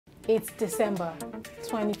It's December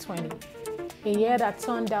 2020, a year that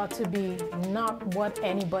turned out to be not what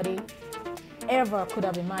anybody ever could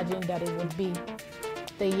have imagined that it would be,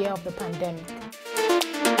 the year of the pandemic.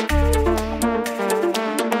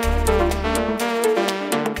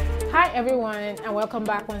 Hi everyone, and welcome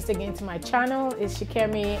back once again to my channel. It's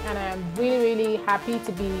Shecheme, and I'm really happy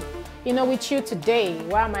to be with you today.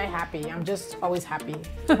 Why am I happy? I'm just always happy.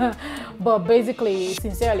 But basically,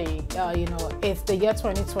 sincerely, it's the year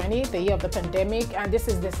 2020, the year of the pandemic, and this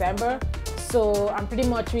is December. So I'm pretty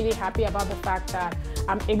much really happy about the fact that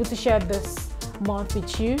I'm able to share this month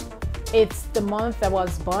with you. It's the month I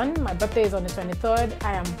was born. My birthday is on the 23rd.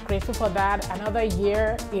 I am grateful for that. Another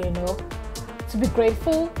year, to be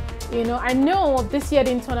grateful. I know this year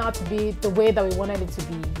didn't turn out to be the way that we wanted it to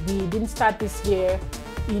be. We didn't start this year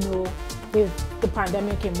with the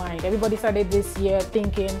pandemic in mind. Everybody started this year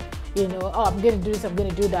thinking, oh, I'm going to do this, I'm going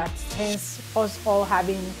to do that. Hence, us all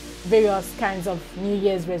having various kinds of New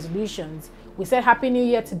Year's resolutions. We said Happy New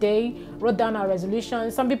Year today, wrote down our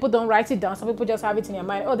resolutions. Some people don't write it down. Some people just have it in their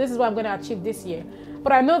mind. Oh, this is what I'm going to achieve this year.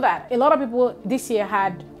 But I know that a lot of people this year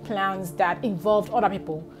had plans that involved other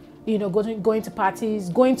people. Going to parties,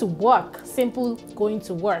 going to work, simple going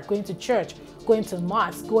to work, going to church, going to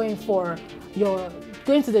mosque, going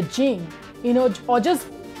to the gym, or just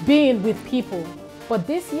being with people. But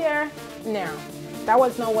this year, no, that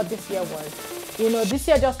was not what this year was. This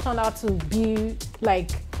year just turned out to be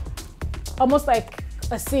almost like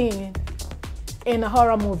a scene in a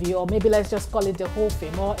horror movie, or maybe let's just call it the whole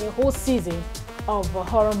film or a whole season of a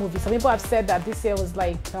horror movie. Some people have said that this year was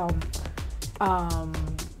like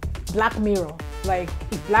Black Mirror. Like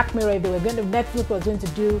if Black Mirror, if Netflix was going to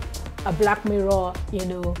do a Black Mirror,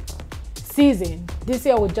 season, this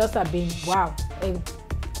year would just have been, wow, a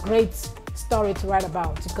great story to write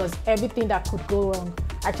about, because everything that could go wrong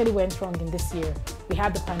actually went wrong in this year. We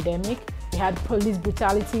had the pandemic, we had police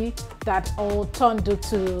brutality that all turned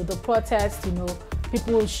to the protests,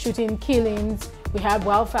 people shooting, killings. We had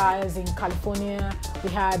wildfires in California, we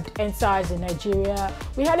had NSARS in Nigeria.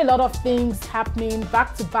 We had a lot of things happening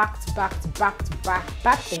back to back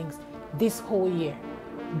bad things this whole year.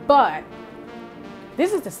 But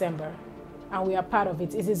this is December, and we are part of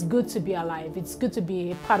it. It is good to be alive. It's good to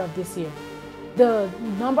be a part of this year. The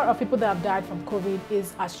number of people that have died from COVID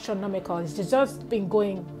is astronomical. It's just been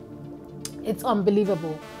going, it's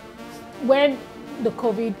unbelievable. When the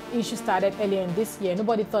COVID issue started earlier in this year,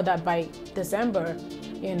 nobody thought that by December,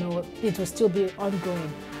 it would still be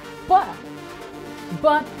ongoing. But,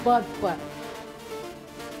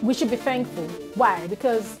 we should be thankful. Why?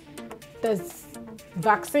 Because there's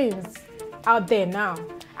vaccines out there now.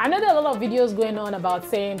 I know there are a lot of videos going on about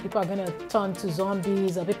saying people are going to turn to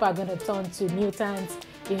zombies, or people are going to turn to mutants,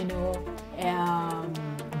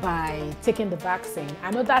 by taking the vaccine.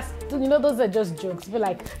 I know that's, those are just jokes. People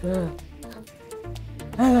like,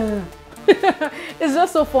 it's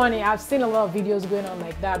just so funny. I've seen a lot of videos going on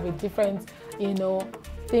like that with different,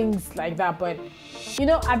 things like that. But,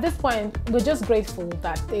 at this point, we're just grateful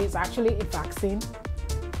that there's actually a vaccine,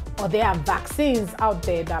 or there are vaccines out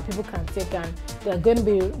there that people can take, and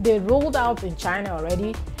they rolled out in China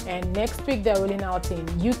already, and next week they're rolling out in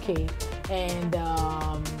UK, and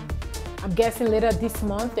I'm guessing later this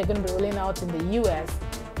month they're going to be rolling out in the US,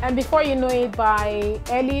 and before you know it, by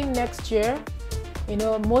early next year,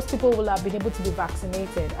 most people will have been able to be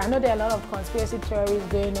vaccinated. I know there are a lot of conspiracy theories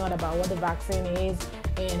going on about what the vaccine is,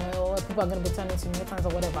 people are going to be turning to mutants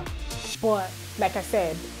or whatever. But like I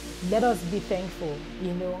said, let us be thankful,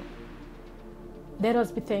 Let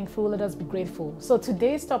us be thankful, let us be grateful. So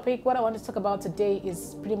today's topic, what I want to talk about today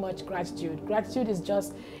is pretty much gratitude. Gratitude is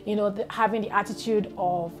just, having the attitude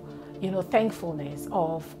of, thankfulness,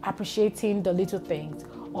 of appreciating the little things,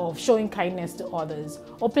 of showing kindness to others,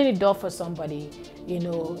 opening the door for somebody,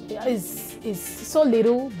 is so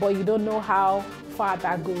little, but you don't know how far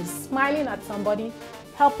that goes. Smiling at somebody,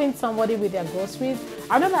 helping somebody with their groceries.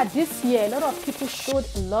 I know that this year, a lot of people showed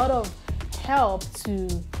a lot of help to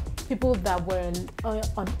people that were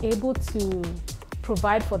unable to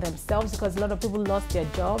provide for themselves, because a lot of people lost their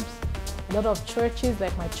jobs. A lot of churches,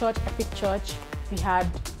 like my church, Epic Church, we had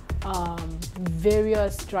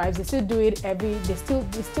various drives. They still do it it's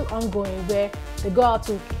still ongoing, where they go out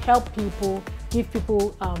to help people, give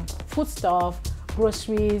people foodstuff,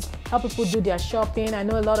 groceries, help people do their shopping. I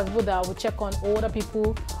know a lot of people that will check on older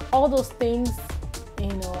people. All those things,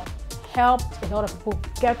 helped a lot of people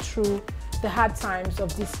get through the hard times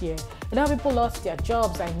of this year. A lot of people lost their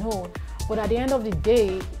jobs, I know, but at the end of the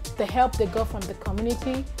day, the help they got from the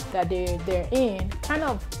community that they're in kind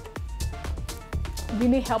of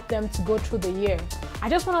really helped them to go through the year. I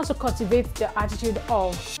just want us to cultivate the attitude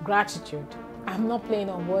of gratitude. I'm not playing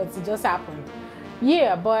on words, it just happened.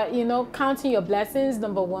 Yeah, but you know, counting your blessings,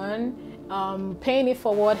 number one, paying it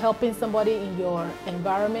forward, helping somebody in your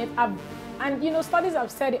environment. And you know, studies have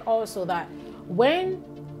said it also that when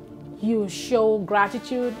you show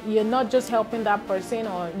gratitude, you're not just helping that person,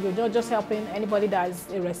 or you're not just helping anybody that is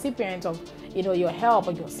a recipient of, you know, your help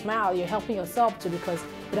or your smile. You're helping yourself too, because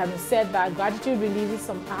it has been said that gratitude releases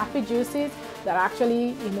some happy juices that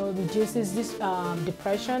actually, you know, reduces this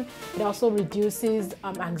depression. It also reduces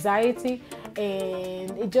anxiety,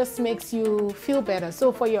 and it just makes you feel better.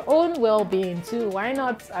 So for your own well-being too, why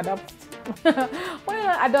not adopt why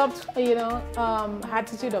not adopt, you know,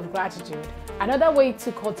 attitude of gratitude? Another way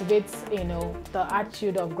to cultivate, you know, the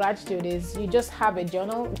attitude of gratitude is you just have a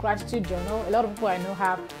journal, gratitude journal. A lot of people I know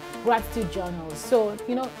have gratitude journals. So,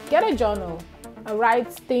 you know, get a journal and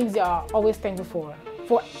write things you are always thankful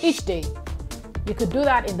for each day. You could do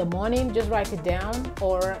that in the morning, just write it down,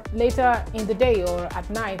 or later in the day or at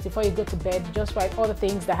night before you go to bed, just write all the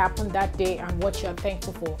things that happened that day and what you're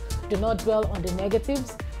thankful for. Do not dwell on the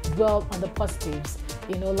negatives, dwell on the positives.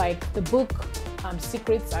 You know, like the book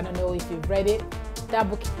Secrets, I don't know if you've read it. That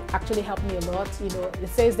book actually helped me a lot. You know, it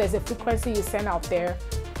says there's a frequency you send out there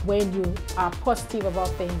when you are positive about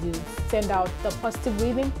things. You send out the positive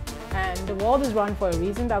reading, and the world is run for a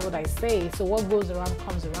reason. That's what I say. So what goes around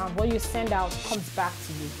comes around. What you send out comes back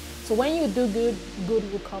to you. So when you do good,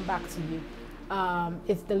 good will come back to you.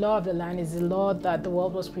 It's the law of the land. It's the law that the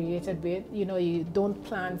world was created with. You know, you don't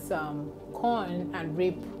plant corn and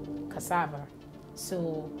reap cassava.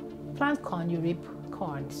 So plant corn, you reap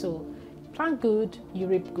corn. So plant good, you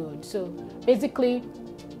reap good. So basically,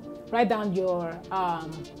 write down your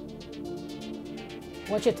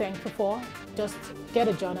what you're thankful for. Just get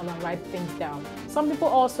a journal and write things down. Some people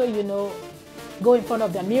also, you know, go in front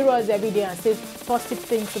of their mirrors every day and say positive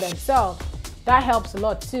things to themselves. That helps a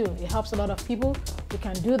lot too. It helps a lot of people. You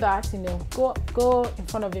can do that, you know. Go in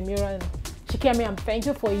front of the mirror and Shekeme, I'm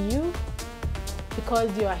thankful for you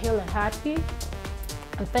because you are healed and happy.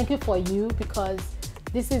 And thank you for you because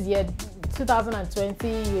this is year 2020.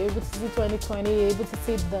 You're able to see 2020. You're able to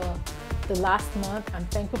see the last month. I'm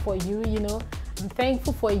thankful for you. You know, I'm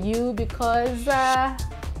thankful for you because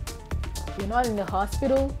you're not in the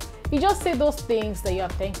hospital. You just say those things that you're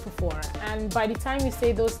thankful for, and by the time you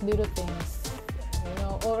say those little things, you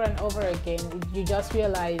know, over and over again, you just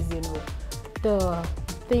realize, you know, the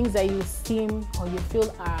things that you seem or you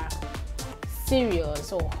feel are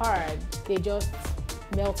serious or hard, they just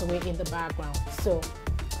melt away in the background. So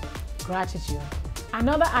gratitude.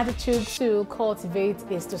 Another attitude to cultivate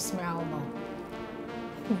is to smile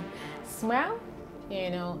more. Smile,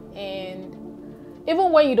 you know, and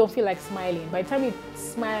even when you don't feel like smiling, by the time you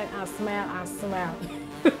smile and smile and smile,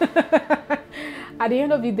 at the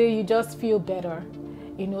end of the day, you just feel better.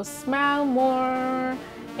 You know, smile more,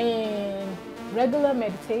 and regular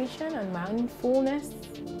meditation and mindfulness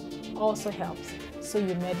also helps. So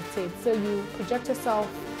you meditate, so you project yourself,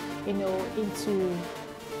 you know, into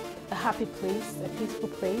a happy place, a peaceful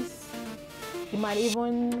place. You might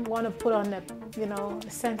even want to put on a, you know, a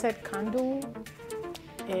scented candle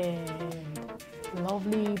and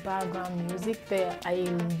lovely background music. There are a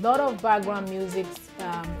lot of background music. There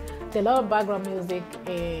are a lot of background music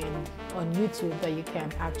on YouTube that you can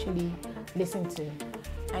actually listen to,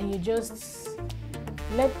 and you just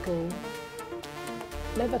let go.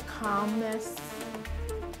 Let the calmness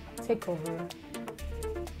take over.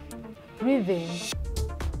 Breathe in,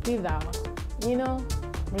 breathe out. You know,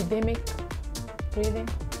 rhythmic breathing.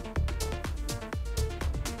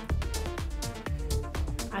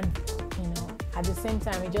 And you know, at the same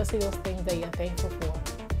time, you just say those things that you're thankful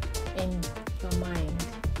for in your mind.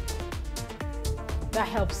 That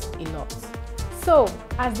helps a lot. So,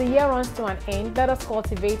 as the year runs to an end, let us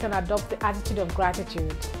cultivate and adopt the attitude of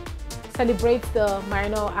gratitude. Celebrate the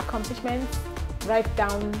minor accomplishments. Write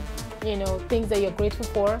down, you know, things that you're grateful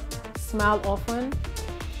for. Smile often.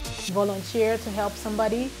 Volunteer to help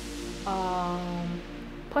somebody.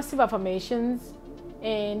 Positive affirmations.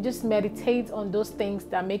 And just meditate on those things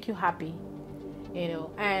that make you happy, you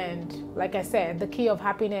know. And like I said, the key of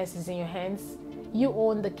happiness is in your hands. You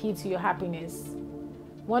own the key to your happiness.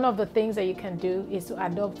 One of the things that you can do is to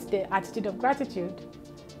adopt the attitude of gratitude,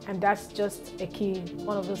 and that's just a key,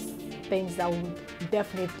 one of those things that will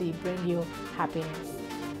definitely bring you happiness.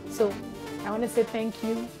 So I want to say thank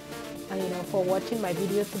you, you know, for watching my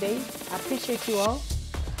video today. I appreciate you all.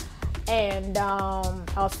 And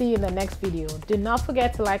I'll see you in the next video. Do not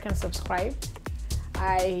forget to like and subscribe.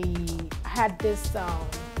 I had this,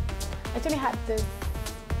 actually had this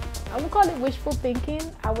I won't call it wishful thinking.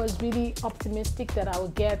 I was really optimistic that I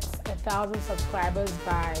would get 1,000 subscribers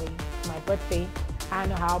by my birthday. I don't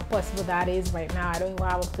know how possible that is right now. I don't even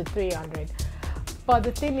have up to 300. But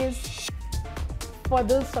the thing is, for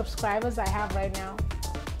those subscribers I have right now,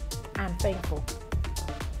 I'm thankful.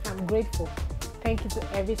 I'm grateful. Thank you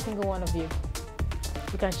to every single one of you.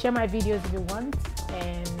 You can share my videos if you want,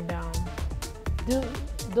 and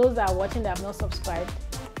those that are watching that have not subscribed,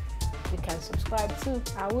 you can subscribe too.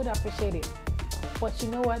 I would appreciate it. But you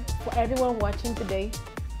know what? For everyone watching today,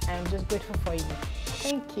 I'm just grateful for you.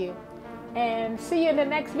 Thank you. And see you in the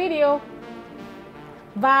next video.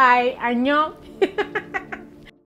 Bye. Annyeong.